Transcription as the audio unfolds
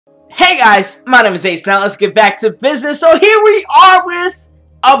Hey guys, my name is Ace. Now let's get back to business. So here we are with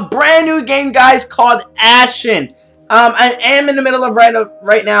a brand new game, guys, called Ashen. I am in the middle of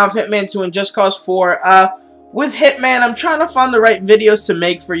right now of Hitman 2 and Just Cause 4. With Hitman, I'm trying to find the right videos to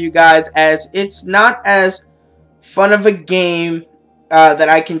make for you guys, as it's not as fun of a game that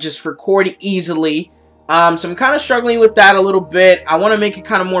I can just record easily. So I'm kind of struggling with that a little bit. I want to make it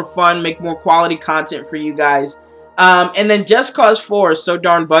kind of more fun, make more quality content for you guys. And then Just Cause 4 is so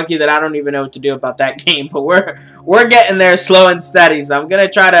darn buggy that I don't even know what to do about that game. But we're getting there slow and steady. So I'm going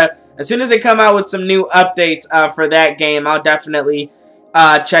to try to, as soon as they come out with some new updates for that game, I'll definitely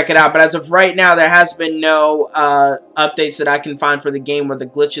check it out. But as of right now, there has been no updates that I can find for the game where the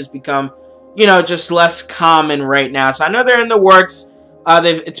glitches become, you know, just less common right now. So I know they're in the works.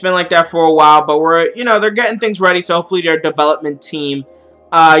 It's been like that for a while, but they're getting things ready. So hopefully their development team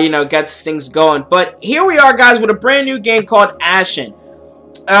gets things going. But here we are, guys, with a brand new game called Ashen.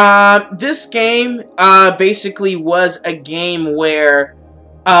 This game basically was a game where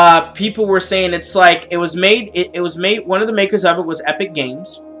people were saying it's like it was made. One of the makers of it was Epic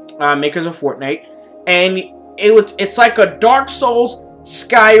Games, makers of Fortnite, and it's like a Dark Souls,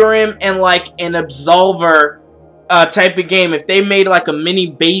 Skyrim, and like an Absolver type of game. If they made like a mini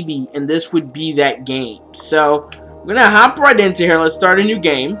baby, and this would be that game. So I'm gonna hop right into here. Let's start a new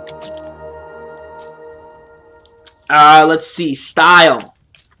game. Let's see. Style.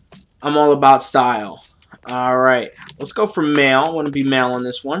 I'm all about style. Alright. Let's go for male. I want to be male on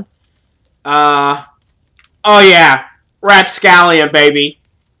this one. Oh yeah. Rapscallion, baby.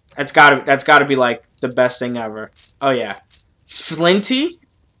 That's gotta be like the best thing ever. Oh yeah. Flinty?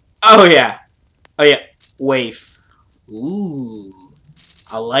 Oh yeah. Oh yeah. Waif. Ooh.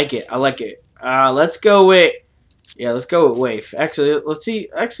 I like it. I like it. Let's go with... Yeah, let's go with Waif. Actually, let's see.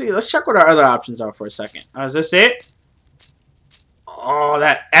 Actually, let's check what our other options are for a second. Is this it? Oh,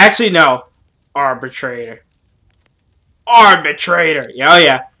 that... Actually, no. Arbitrator. Arbitrator. Yeah, oh,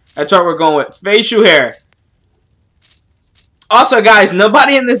 yeah. That's what we're going with. Facial hair. Also, guys,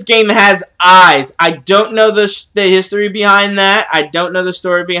 nobody in this game has eyes. I don't know the history behind that. I don't know the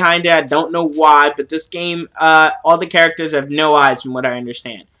story behind it. I don't know why. But this game, all the characters have no eyes from what I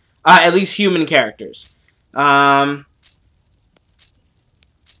understand. At least human characters. Oh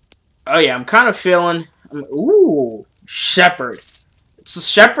yeah, I'm kind of feeling. Ooh, shepherd. It's a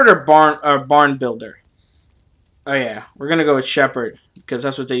shepherd or barn builder. Oh yeah, we're gonna go with shepherd because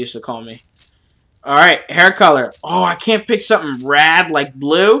that's what they used to call me. All right, hair color. Oh, I can't pick something rad like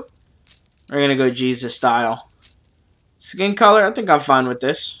blue. We're gonna go Jesus style. Skin color. I think I'm fine with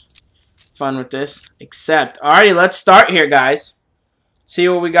this. Fine with this. Except, alrighty, let's start here, guys. See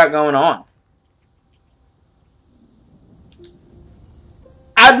what we got going on.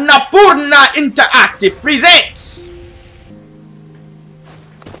 Annapurna Interactive presents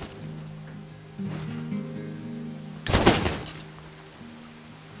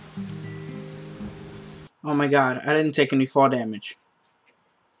Oh my god, I didn't take any fall damage.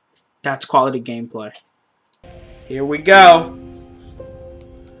 That's quality gameplay. Here we go.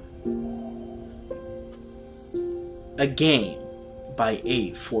 A game by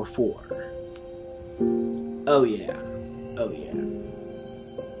A44. Oh yeah. Oh yeah.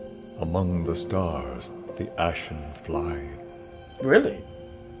 Among the stars, the Ashen fly. Really?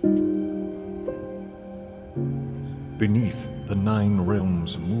 Beneath, the 9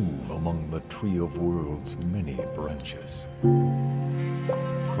 realms move among the Tree of Worlds' many branches.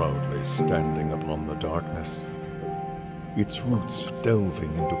 Proudly standing upon the darkness, its roots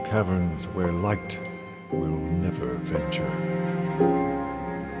delving into caverns where light will never venture.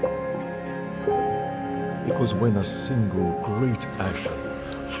 It was when a single great Ashen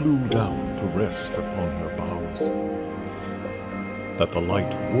flew down to rest upon her boughs that the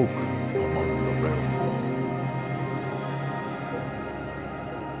light woke among the realms.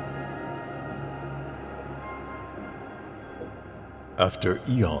 After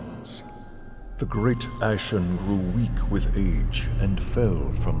eons, the great Ashen grew weak with age and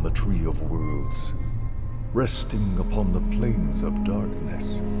fell from the Tree of Worlds, resting upon the plains of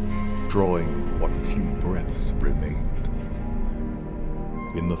darkness, drawing what few breaths remained.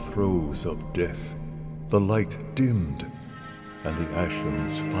 In the throes of death, the light dimmed, and the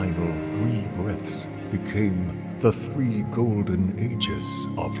Ashen's final 3 breaths became the 3 golden ages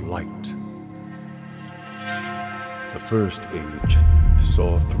of light. The first age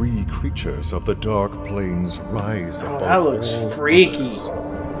saw 3 creatures of the dark plains rise above. That looks freaky.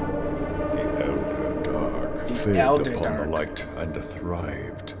 The Elder Dark fed upon the light and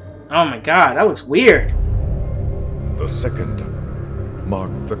thrived. Oh my god, that looks weird. The second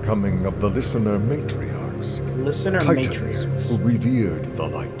marked the coming of the Listener Matriarchs. Listener Titans Matriarchs. who revered the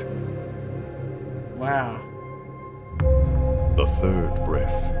light Wow. The third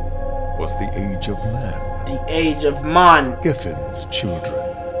breath was the age of man. The age of man. Geffin's children.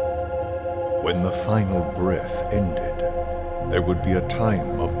 When the final breath ended, there would be a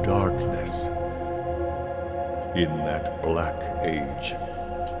time of darkness. In that black age,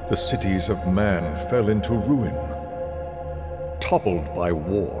 the cities of man fell into ruin, toppled by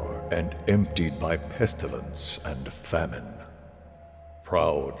war and emptied by pestilence and famine.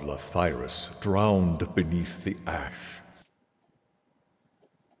 Proud Lathyrus drowned beneath the ash.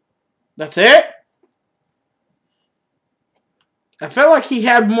 That's it? I felt like he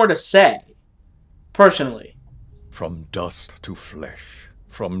had more to say, personally. From dust to flesh,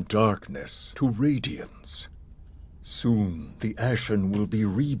 from darkness to radiance. Soon the Ashen will be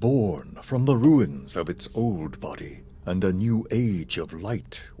reborn from the ruins of its old body, and a new age of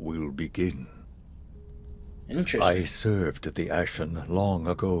light will begin. Interesting. I served the Ashen long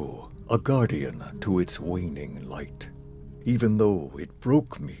ago, a guardian to its waning light, even though it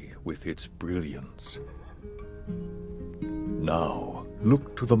broke me with its brilliance. Now,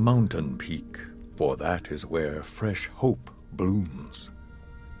 look to the mountain peak, for that is where fresh hope blooms.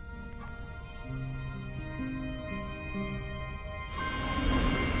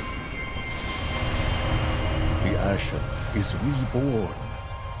 The Ashen is reborn.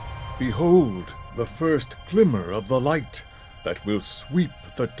 Behold the first glimmer of the light that will sweep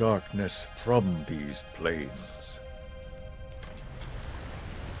the darkness from these plains.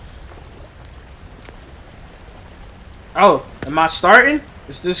 Oh, am I starting?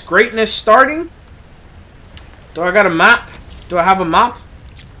 Is this greatness starting? Do I got a map? Do I have a map?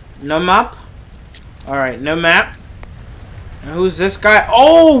 No map? Alright, no map. And who's this guy?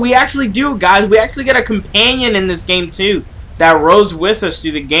 Oh, we actually do, guys. We actually get a companion in this game, too. That rows with us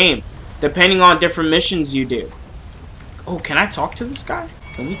through the game. Depending on different missions you do. Oh, can I talk to this guy?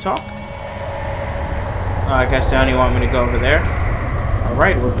 Can we talk? Oh, I guess they only want me to go over there.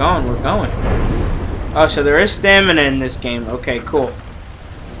 Alright, we're going. We're going. Oh, so there is stamina in this game. Okay, cool.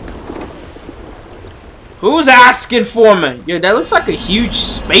 Who's asking for me? Yo, that looks like a huge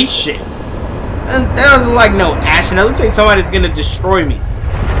spaceship. That doesn't look like no Ashen. That looks like somebody's gonna destroy me.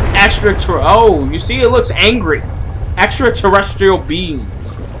 Oh, you see, it looks angry. Extraterrestrial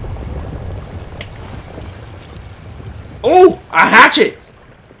beings. Oh, a hatchet.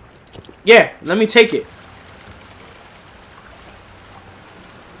 Yeah, let me take it.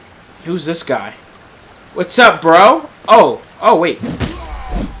 Who's this guy? What's up, bro? Oh, wait.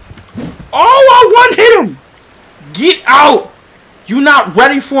 Oh, I one-hit him! Get out! You not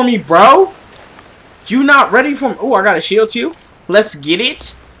ready for me, bro? You not ready for me? Oh, I got a shield too. Let's get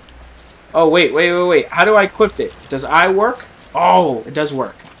it. Oh, wait. How do I equip it? Does I work? Oh, it does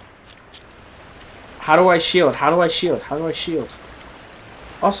work. How do I shield? How do I shield? How do I shield?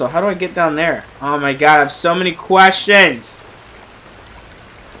 Also, how do I get down there? Oh my god, I have so many questions.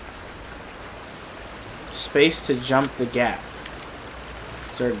 Space to jump the gap.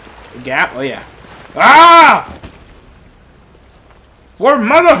 Is there a gap? Oh yeah. Ah! For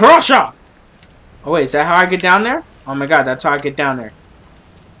Mother Russia! Oh wait, is that how I get down there? Oh my god, that's how I get down there.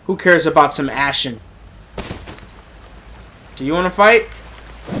 Who cares about some Ashen? Do you want to fight?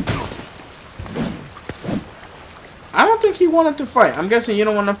 I don't think he wanted to fight. I'm guessing you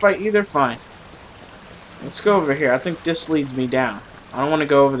don't want to fight either. Fine. Let's go over here. I think this leads me down. I don't want to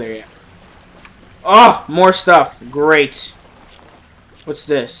go over there yet. Oh, more stuff. Great. What's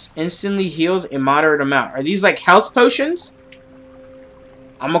this? Instantly heals a moderate amount. Are these like health potions?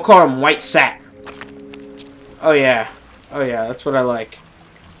 I'm gonna call them white sap. Oh yeah. Oh yeah, that's what I like.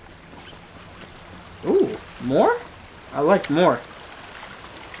 Ooh, more? I like more.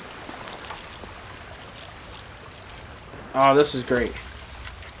 Oh, this is great.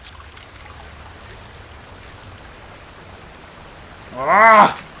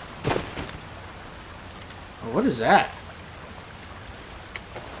 Ah! Oh, what is that?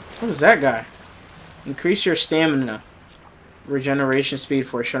 What is that guy? Increase your stamina. Regeneration speed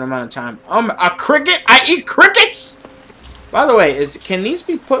for a short amount of time. A cricket? I eat crickets? By the way, can these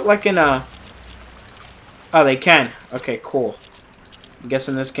be put like in a... Oh, they can. Okay, cool. I'm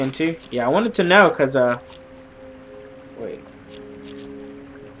guessing this can too? Yeah, I wanted to know because, wait.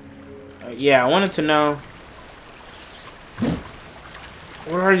 Yeah, I wanted to know.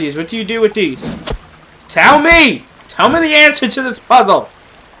 What are these? What do you do with these? Tell me! Tell me the answer to this puzzle!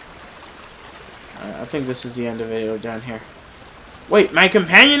 I think this is the end of the video down here. Wait, my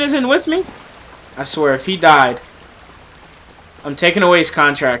companion isn't with me? I swear, if he died, I'm taking away his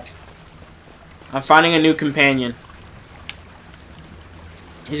contract. I'm finding a new companion.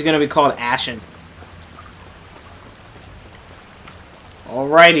 He's gonna be called Ashen.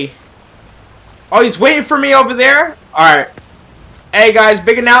 Alrighty. Oh, he's waiting for me over there? Alright. Hey, guys,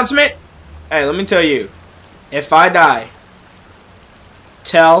 big announcement. Hey, let me tell you. If I die,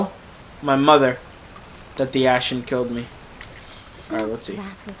 tell my mother that the Ashen killed me. Alright, let's see.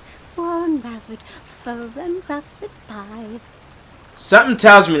 Something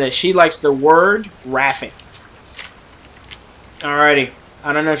tells me that she likes the word Raffin. Alrighty.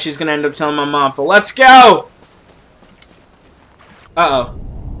 I don't know if she's going to end up telling my mom, but let's go! Uh-oh.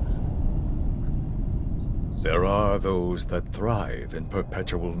 There are those that thrive in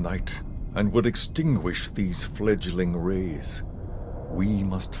perpetual night and would extinguish these fledgling rays. We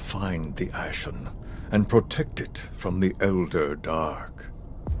must find the Ashen and protect it from the Elder Dark.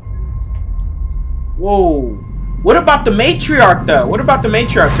 Whoa. What about the Matriarch, though? What about the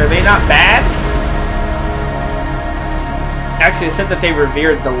Matriarchs? Are they not bad? Actually, it said that they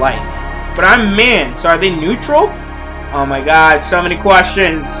revered the light. But I'm man, so are they neutral? Oh my god, so many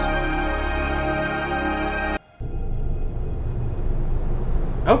questions.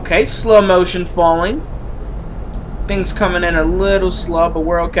 Okay, slow motion falling. Things coming in a little slow, but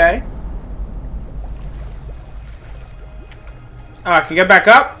we're okay. Oh, I can get back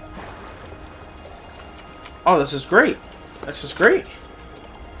up? Oh, this is great. This is great.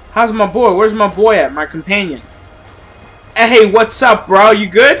 How's my boy? Where's my boy at? My companion. Hey, what's up, bro? You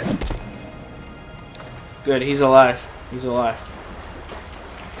good? Good, he's alive. He's alive.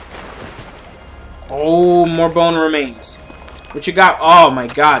 Oh, more bone remains. What you got? Oh my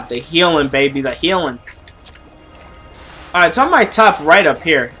god, the healing, baby, the healing. Alright, it's on my top right up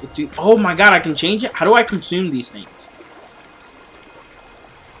here. Oh my god, I can change it? How do I consume these things?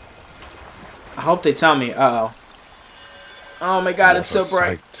 I hope they tell me. Uh-oh. Oh my god, it's so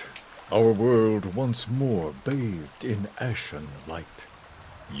bright. Sight. Our world once more bathed in Ashen light.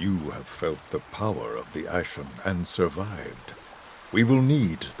 You have felt the power of the Ashen and survived. We will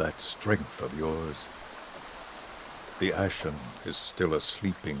need that strength of yours. The Ashen is still a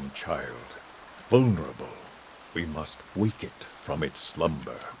sleeping child, vulnerable. We must wake it from its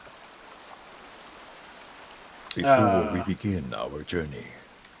slumber. Before we begin our journey,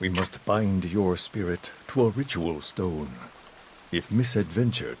 we must bind your spirit to a ritual stone. If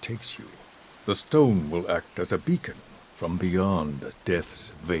misadventure takes you, the stone will act as a beacon from beyond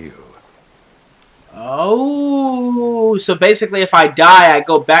death's veil. Oh, so basically if I die, I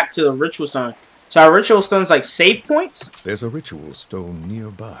go back to the ritual stone. So our ritual stone's like save points? There's a ritual stone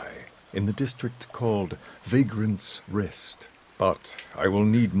nearby, in the district called Vagrant's Rest. But I will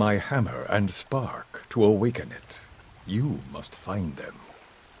need my hammer and spark to awaken it. You must find them.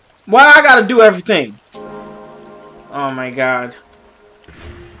 Why I gotta do everything? Oh my god.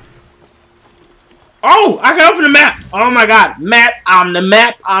 Oh, I can open the map. Oh my god. Map, I'm the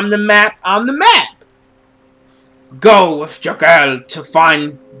map, I'm the map, I'm the map. Go with Jokell to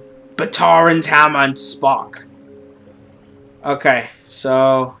find Bataran's hammer and spark. Okay,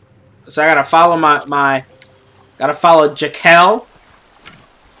 so I gotta follow gotta follow Jokell.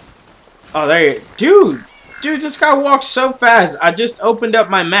 Oh, there you Dude, this guy walks so fast. I just opened up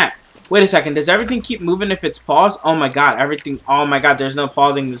my map. Wait a second, does everything keep moving if it's paused? Oh my god, oh my god, there's no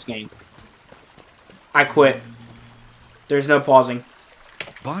pausing this game. I quit. There's no pausing.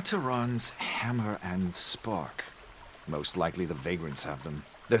 Bataran's hammer and spark. Most likely the vagrants have them.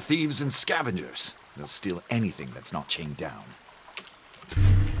 They're thieves and scavengers. They'll steal anything that's not chained down.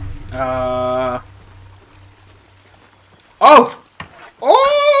 Oh! Oh!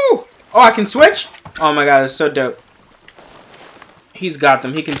 Oh, I can switch? Oh my god, that's so dope. He's got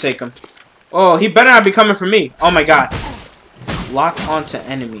them. He can take them. Oh, he better not be coming for me. Oh my god. Lock onto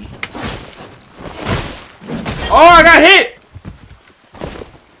enemy. Oh, I got hit!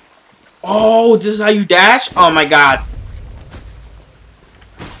 Oh, this is how you dash? Oh my god.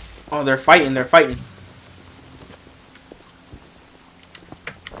 Oh, they're fighting. They're fighting.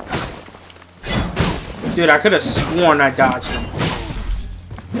 Dude, I could have sworn I dodged them.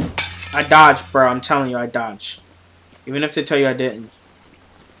 I dodged, bro. I'm telling you, I dodged. Even if they tell you I didn't.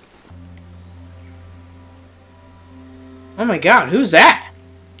 Oh my god, who's that?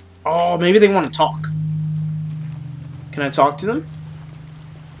 Oh, maybe they want to talk. Can I talk to them?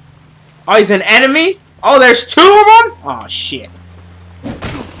 Oh, he's an enemy? Oh, there's two of them? Oh, shit.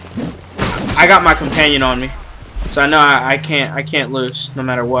 I got my companion on me. So I know I can't lose no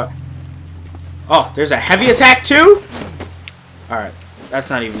matter what. Oh, there's a heavy attack too? Alright, that's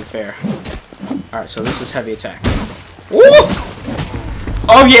not even fair. Alright, so this is heavy attack. Woo!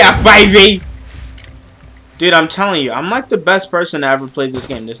 Oh yeah, baby! Dude, I'm telling you, I'm like the best person to ever play this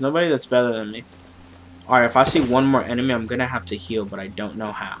game. There's nobody that's better than me. Alright, if I see one more enemy, I'm gonna have to heal, but I don't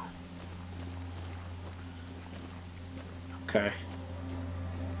know how. Okay.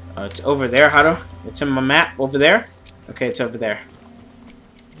 It's over there. How do... It's in my map. Over there? Okay, it's over there.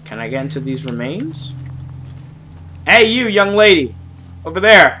 Can I get into these remains? Hey, you, young lady. Over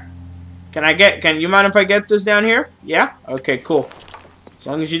there. Can you mind if I get this down here? Yeah? Okay, cool. As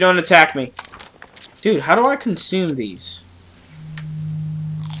long as you don't attack me. Dude, how do I consume these?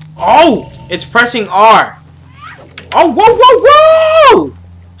 Oh! It's pressing R. Oh, whoa, whoa, whoa!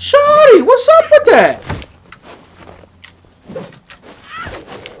 Shorty, what's up with that?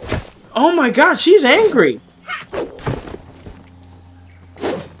 Oh my god, she's angry.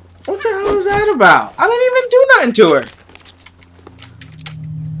 What the hell is that about? I didn't even do nothing to her.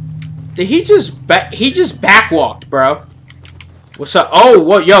 Did he just backwalked, bro? What's up? Oh,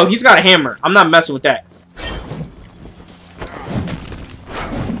 whoa, yo, he's got a hammer. I'm not messing with that.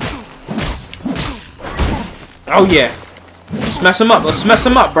 Oh yeah. Let's mess him up. Let's mess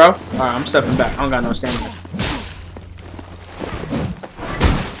him up, bro. Alright, I'm stepping back. I don't got no stamina.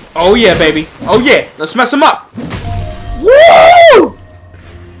 Oh yeah, baby. Oh yeah. Let's mess him up. Woo!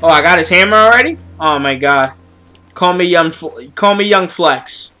 Oh, I got his hammer already? Oh my god. Call me young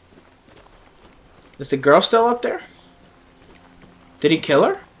Flex. Is the girl still up there? Did he kill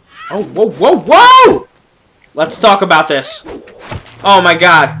her? Oh, whoa, whoa, whoa! Let's talk about this. Oh my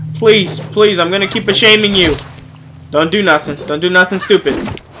god. Please, please, I'm gonna keep shaming you. Don't do nothing. Don't do nothing stupid.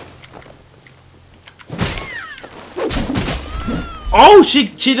 Oh,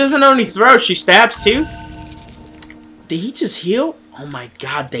 she doesn't only throw, she stabs too. Did he just heal? Oh my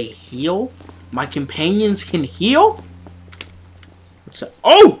god, they heal? My companions can heal? What's that?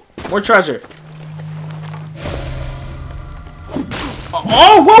 Oh! More treasure.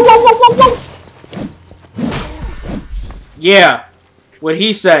 Oh, whoa, whoa, whoa, whoa, whoa! Yeah, what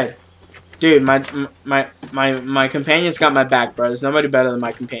he said. Dude, my companion's got my back, bro. There's nobody better than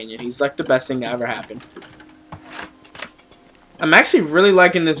my companion. He's like the best thing to ever happen. I'm actually really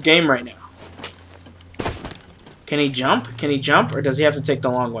liking this game right now. Can he jump? Can he jump? Or does he have to take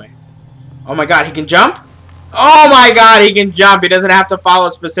the long way? Oh my god, he can jump? Oh my god, he can jump. He doesn't have to follow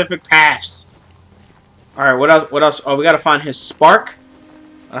specific paths. Alright, what else? What else? Oh, we gotta find his spark.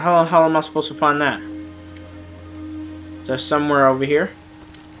 How the hell am I supposed to find that? Is there somewhere over here?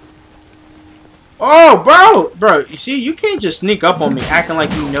 Oh, bro! Bro, you see, you can't just sneak up on me acting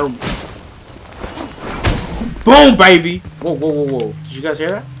like you know me. Boom, baby! Whoa, whoa, whoa, whoa. Did you guys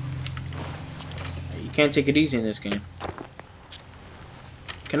hear that? You can't take it easy in this game.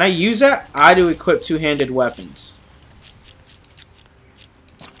 Can I use that? I do equip two-handed weapons.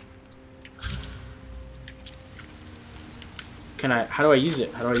 Can I... How do I use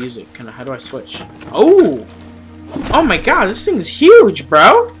it? How do I use it? How do I switch? Oh! Oh my god, this thing's huge,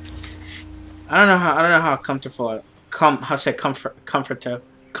 bro! I don't know how comfortable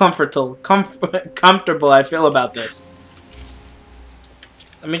comfortable I feel about this.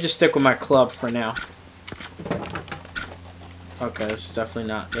 Let me just stick with my club for now. Okay, this is definitely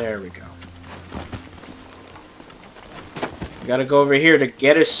not. There we go. We gotta go over here to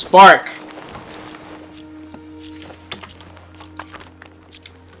get his spark.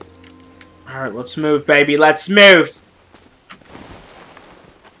 Alright, let's move, baby. Let's move.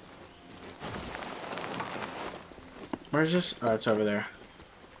 Where's this? Oh, it's over there.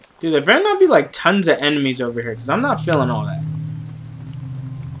 Dude, there better not be like tons of enemies over here, because I'm not feeling all that.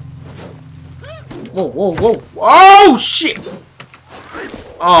 Whoa, whoa, whoa. Oh, shit!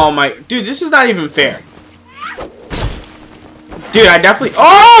 Oh, my... Dude, this is not even fair. Dude, I definitely...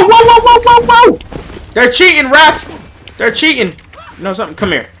 Oh! Whoa, whoa, whoa, whoa, whoa! They're cheating, ref! They're cheating! You know something?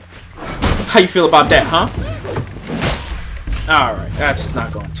 Come here. How you feel about that, huh? Alright, that's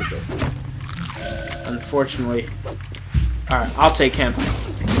not going too good. Unfortunately. Alright, I'll take him.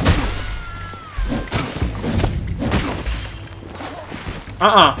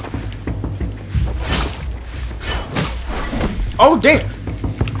 Oh, damn.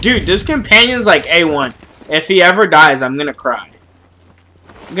 Dude, this companion's like A1. If he ever dies, I'm gonna cry.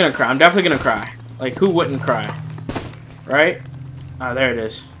 I'm gonna cry. I'm definitely gonna cry. Like, who wouldn't cry? Right? Oh, there it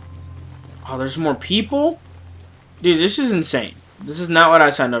is. Oh, there's more people? Dude, this is insane. This is not what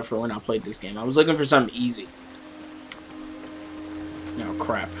I signed up for when I played this game. I was looking for something easy. Oh,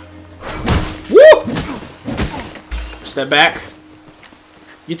 crap. Woo! Step back.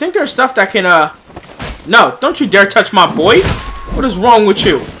 You think there's stuff that can, No, don't you dare touch my boy! What is wrong with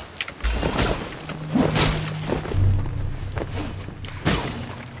you?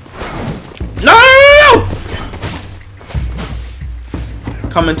 No!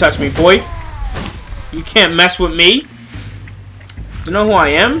 Come and touch me, boy. You can't mess with me. You know who I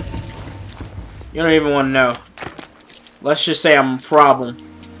am? You don't even want to know. Let's just say I'm a problem.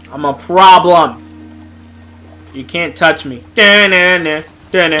 I'm a problem. You can't touch me. Da-na-na.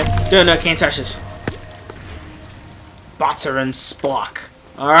 Can't touch this. Butter and Spock.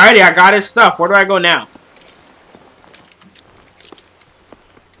 Alrighty, I got his stuff. Where do I go now?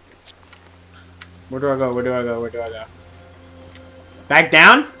 Where do I go? Where do I go? Where do I go? Back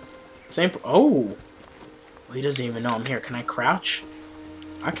down? Same. Oh. He doesn't even know I'm here. Can I crouch?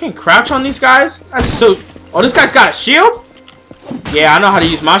 I can't crouch on these guys? That's so... Oh, this guy's got a shield? Yeah, I know how to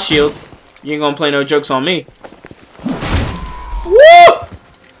use my shield. You ain't gonna play no jokes on me. Woo!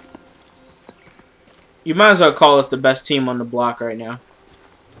 You might as well call us the best team on the block right now.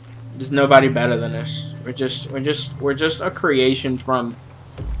 There's nobody better than us. We're just a creation from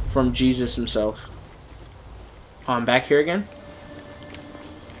Jesus himself. Oh, I'm back here again.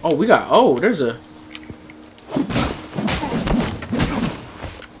 Oh, we got. Oh, there's a.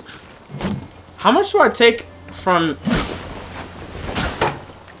 How much do I take from?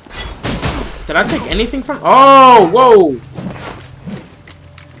 Did I take anything from? Oh, whoa.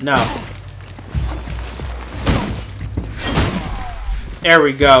 No. There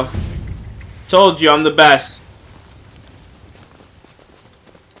we go. Told you I'm the best.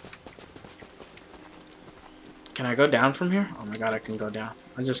 Can I go down from here? Oh my god, I can go down.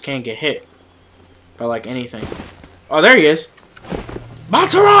 I just can't get hit by like anything. Oh, there he is.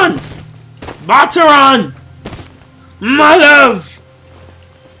 Bataran! Bataran! My love!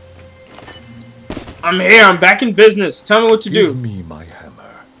 I'm here. I'm back in business. Tell me what to do. Give me my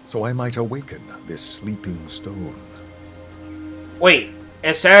hammer, so I might awaken this sleeping stone. Wait,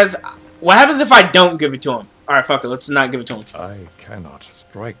 it says... What happens if I don't give it to him? Alright, fuck it. Let's not give it to him. I cannot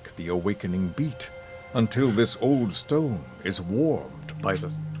strike the awakening beat until this old stone is warmed by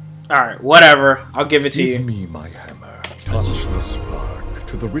the... Alright, whatever. I'll give it to you. Give me my hammer. Touch the spark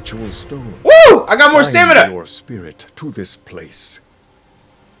to the ritual stone. Woo! I got more stamina! Bind your spirit to this place.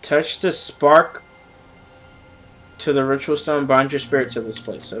 Touch the spark to the ritual stone. Bind your spirit to this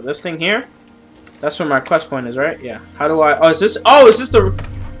place. So this thing here? That's where my quest point is, right? Yeah. How do I... Oh, is this... Oh, is this the...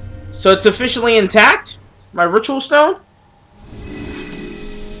 So it's officially intact? My ritual stone?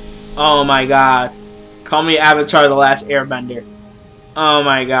 Oh my god. Call me Avatar the Last Airbender. Oh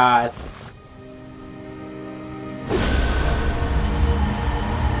my god.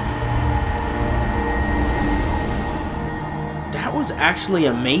 That was actually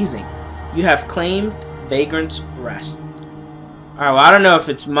amazing. You have claimed Vagrant's Rest. Alright, well, I don't know if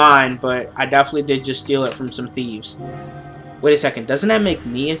it's mine, but I definitely did just steal it from some thieves. Wait a second, doesn't that make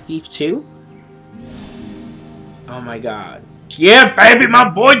me a thief too? Oh my god. Yeah, baby, my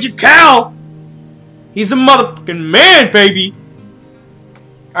boy Jokell! He's a motherfucking man, baby!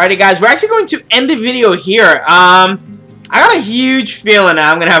 Alrighty, guys, we're actually going to end the video here. I got a huge feeling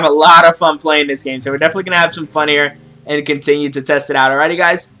I'm going to have a lot of fun playing this game, so we're definitely going to have some fun here and continue to test it out. Alrighty,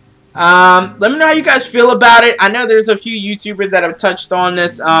 guys? Let me know how you guys feel about it. I know there's a few YouTubers that have touched on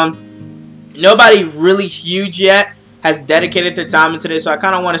this. Nobody really huge yet has dedicated their time into this, so I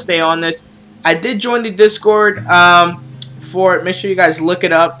kind of want to stay on this. I did join the Discord for it. Make sure you guys look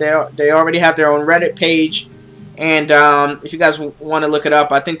it up. They already have their own Reddit page, and if you guys want to look it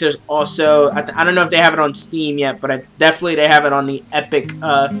up, I think there's also I don't know if they have it on Steam yet, but definitely they have it on the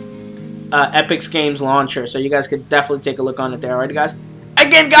Epic's Games launcher, so you guys could definitely take a look on it there. Alright, guys.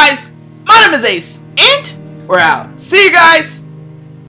 Again, guys, my name is Ace, and we're out. See you guys.